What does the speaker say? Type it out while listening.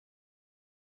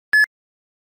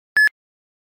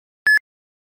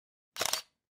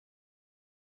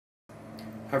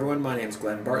Hi everyone, my name is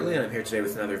Glenn Bartley and I'm here today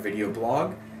with another video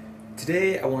blog.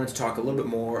 Today I wanted to talk a little bit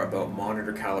more about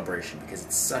monitor calibration because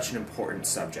it's such an important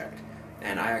subject.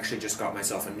 And I actually just got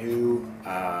myself a new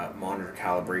monitor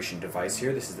calibration device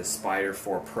here. This is the Spyder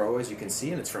 4 Pro, as you can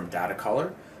see, and it's from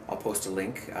Datacolor. I'll post a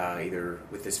link either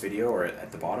with this video or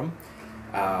at the bottom.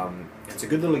 It's a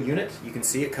good little unit. You can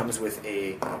see it comes with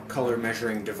a color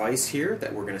measuring device here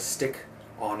that we're going to stick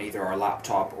on either our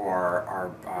laptop or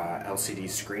our LCD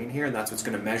screen here, and that's what's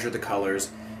going to measure the colors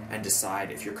and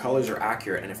decide if your colors are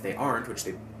accurate, and if they aren't, which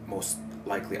they most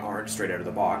likely aren't straight out of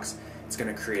the box, it's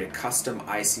going to create a custom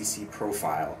ICC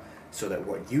profile so that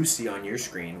what you see on your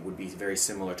screen would be very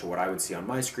similar to what I would see on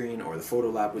my screen or the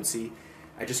photo lab would see.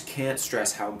 I just can't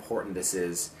stress how important this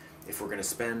is if we're going to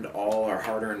spend all our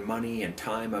hard-earned money and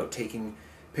time out taking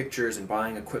pictures and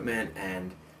buying equipment,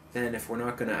 and then if we're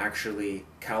not going to actually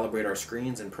calibrate our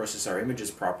screens and process our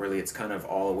images properly, it's kind of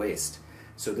all a waste.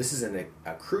 So this is a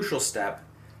crucial step,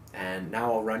 and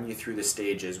now I'll run you through the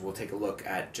stages. We'll take a look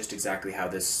at just exactly how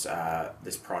this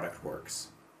product works.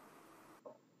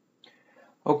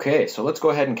 Okay, so let's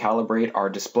go ahead and calibrate our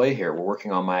display here. We're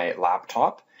working on my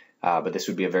laptop, but this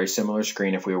would be a very similar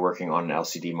screen if we were working on an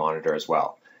LCD monitor as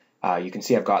well. You can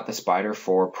see I've got the Spyder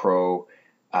 4 Pro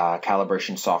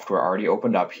calibration software already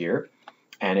opened up here.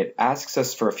 And it asks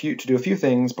us to do a few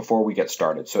things before we get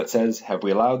started. So it says, have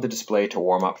we allowed the display to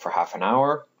warm up for half an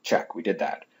hour? Check, we did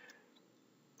that.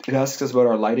 It asks us about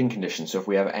our lighting conditions. So if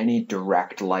we have any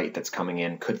direct light that's coming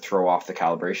in, could throw off the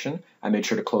calibration. I made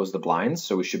sure to close the blinds,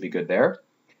 so we should be good there.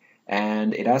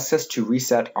 And it asks us to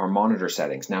reset our monitor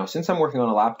settings. Now, since I'm working on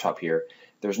a laptop here,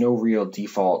 there's no real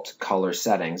default color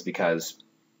settings because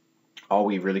all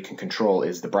we really can control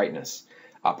is the brightness,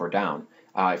 up or down.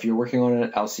 If you're working on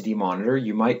an LCD monitor,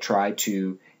 you might try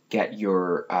to get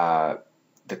your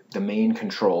the main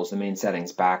controls, the main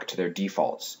settings back to their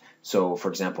defaults. So for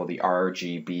example, the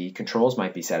RGB controls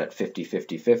might be set at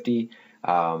 50-50-50.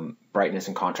 Brightness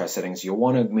and contrast settings, you'll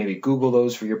want to maybe Google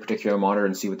those for your particular monitor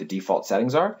and see what the default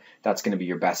settings are. That's going to be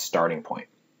your best starting point.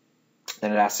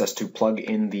 Then it asks us to plug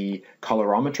in the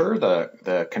colorimeter,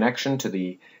 the connection to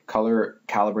the color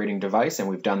calibrating device, and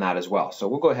we've done that as well. So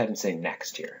we'll go ahead and say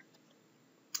next here.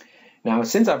 Now,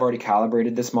 since I've already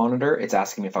calibrated this monitor, it's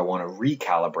asking me if I want to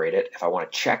recalibrate it, if I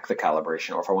want to check the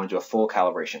calibration, or if I want to do a full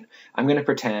calibration. I'm going to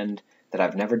pretend that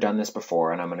I've never done this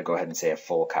before, and I'm going to go ahead and say a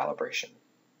full calibration.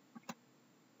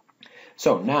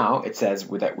 So now it says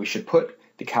that we should put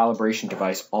the calibration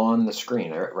device on the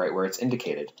screen, right where it's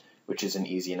indicated, which is an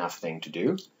easy enough thing to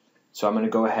do. So I'm going to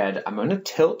go ahead, I'm going to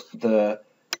tilt the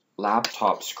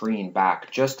laptop screen back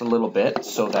just a little bit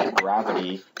so that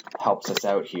gravity helps us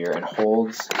out here and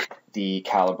holds the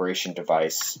calibration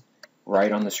device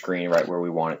right on the screen, right where we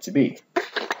want it to be.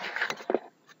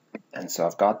 And so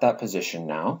I've got that position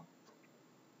now.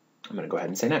 I'm going to go ahead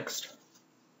and say next.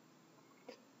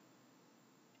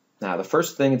 Now the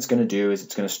first thing it's going to do is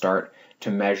it's going to start to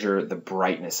measure the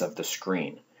brightness of the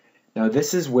screen. Now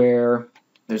this is where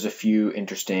there's a few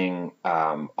interesting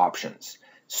options.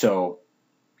 So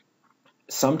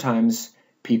sometimes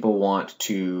people want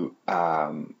to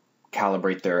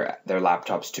calibrate their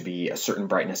laptops to be a certain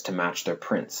brightness to match their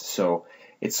prints. So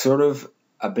it's sort of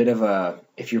a bit of a,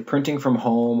 if you're printing from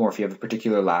home or if you have a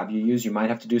particular lab you use, you might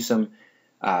have to do some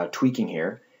tweaking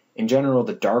here. In general,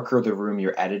 the darker the room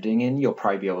you're editing in, you'll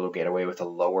probably be able to get away with a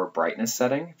lower brightness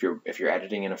setting. If you're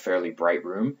editing in a fairly bright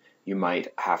room, you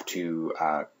might have to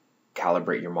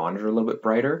calibrate your monitor a little bit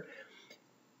brighter.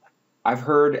 I've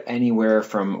heard anywhere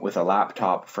from, with a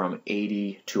laptop, from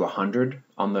 80 to 100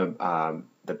 on the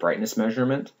brightness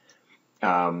measurement,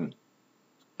 and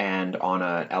on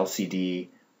a LCD,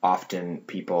 often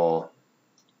people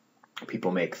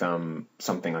make them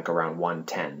something like around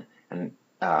 110,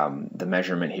 and the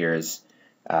measurement here is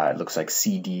it looks like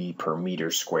CD per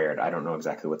meter squared. I don't know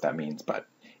exactly what that means, but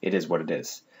it is what it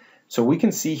is. So we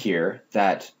can see here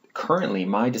that currently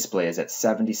my display is at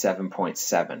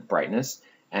 77.7 brightness,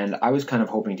 and I was kind of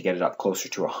hoping to get it up closer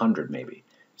to 100 maybe.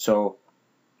 So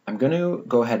I'm going to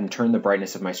go ahead and turn the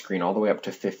brightness of my screen all the way up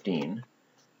to 15,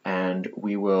 and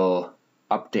we will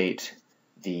update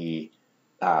the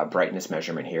brightness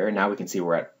measurement here. And now we can see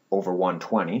we're at over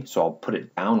 120, so I'll put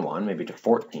it down one, maybe to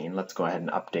 14. Let's go ahead and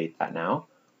update that now.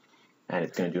 And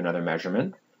it's going to do another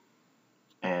measurement.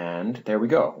 And there we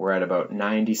go. We're at about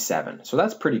 97. So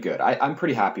that's pretty good. I'm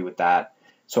pretty happy with that.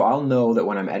 So I'll know that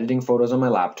when I'm editing photos on my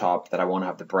laptop that I want to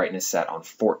have the brightness set on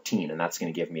 14, and that's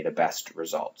going to give me the best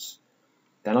results.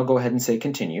 Then I'll go ahead and say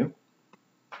continue.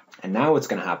 And now what's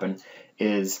going to happen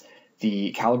is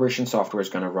the calibration software is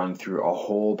going to run through a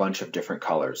whole bunch of different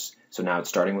colors. So now it's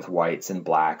starting with whites and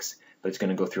blacks, but it's going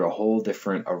to go through a whole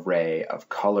different array of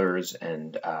colors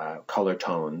and color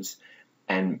tones.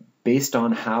 And based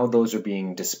on how those are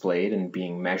being displayed and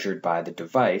being measured by the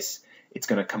device, it's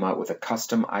going to come out with a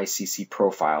custom ICC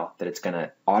profile that it's going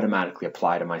to automatically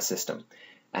apply to my system.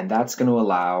 And that's going to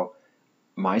allow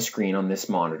my screen on this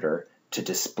monitor to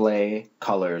display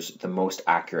colors the most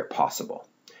accurate possible.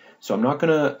 So I'm not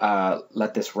going to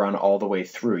let this run all the way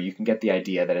through. You can get the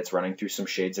idea that it's running through some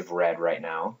shades of red right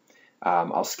now.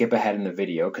 I'll skip ahead in the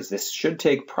video because this should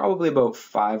take probably about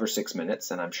 5 or 6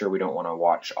 minutes, and I'm sure we don't want to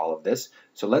watch all of this.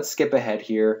 So let's skip ahead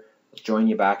here. I'll join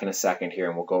you back in a second here,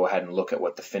 and we'll go ahead and look at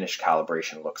what the finished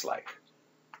calibration looks like.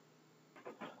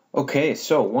 Okay,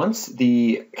 so once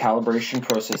the calibration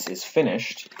process is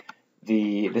finished,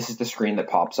 this is the screen that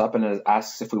pops up, and it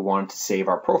asks if we want to save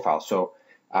our profile. So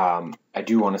I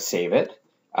do want to save it.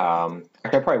 Actually, I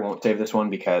probably won't save this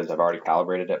one because I've already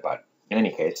calibrated it, but in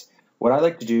any case, what I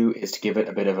like to do is to give it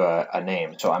a bit of a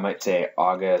name. So I might say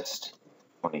August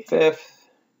 25th,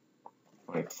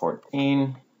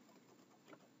 2014,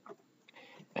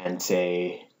 and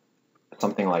say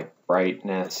something like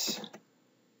brightness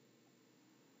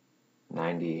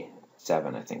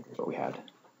 97, I think is what we had.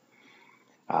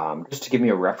 Just to give me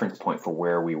a reference point for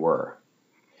where we were.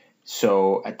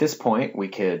 So at this point, we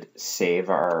could save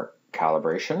our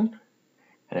calibration,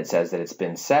 and it says that it's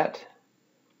been set.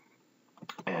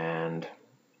 And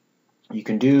you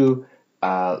can do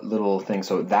little things.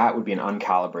 So that would be an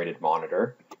uncalibrated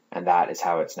monitor, and that is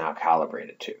how it's now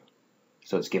calibrated to.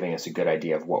 So it's giving us a good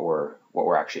idea of what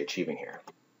we're actually achieving here.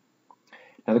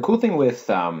 Now the cool thing with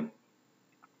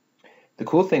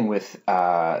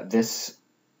this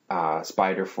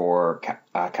Spyder for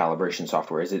calibration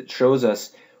software is it shows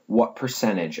us what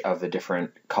percentage of the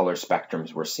different color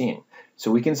spectrums we're seeing.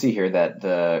 So we can see here that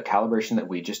the calibration that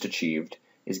we just achieved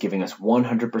is giving us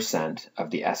 100%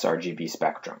 of the sRGB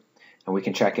spectrum. And we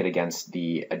can check it against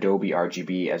the Adobe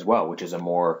RGB as well, which is a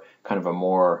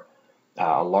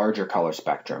larger color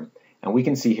spectrum. And we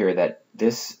can see here that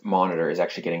this monitor is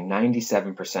actually getting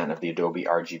 97% of the Adobe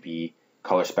RGB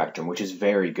color spectrum, which is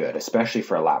very good, especially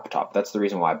for a laptop. That's the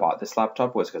reason why I bought this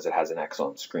laptop, was because it has an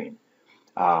excellent screen.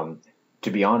 To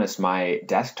be honest, my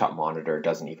desktop monitor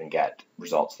doesn't even get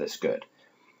results this good.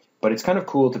 But it's kind of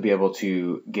cool to be able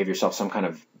to give yourself some kind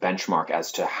of benchmark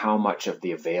as to how much of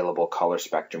the available color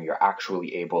spectrum you're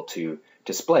actually able to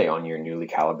display on your newly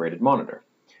calibrated monitor.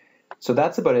 So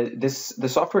that's about it. The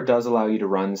software does allow you to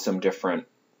run some different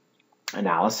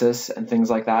analysis and things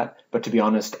like that, but to be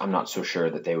honest, I'm not so sure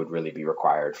that they would really be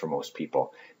required for most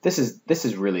people. This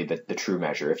is really the true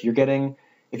measure. If you're getting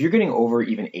over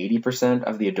even 80%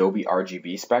 of the Adobe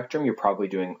RGB spectrum, you're probably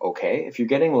doing okay. If you're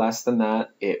getting less than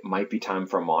that, it might be time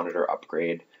for a monitor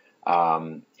upgrade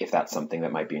if that's something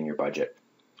that might be in your budget.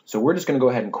 So we're just going to go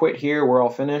ahead and quit here. We're all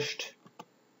finished.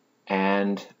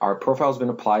 And our profile's been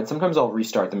applied. Sometimes I'll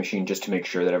restart the machine just to make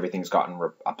sure that everything's gotten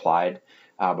applied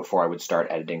before I would start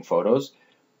editing photos.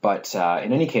 But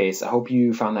in any case, I hope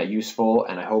you found that useful,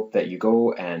 and I hope that you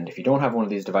go and, if you don't have one of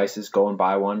these devices, go and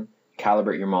buy one,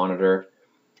 calibrate your monitor.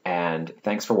 And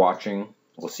thanks for watching.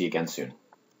 We'll see you again soon.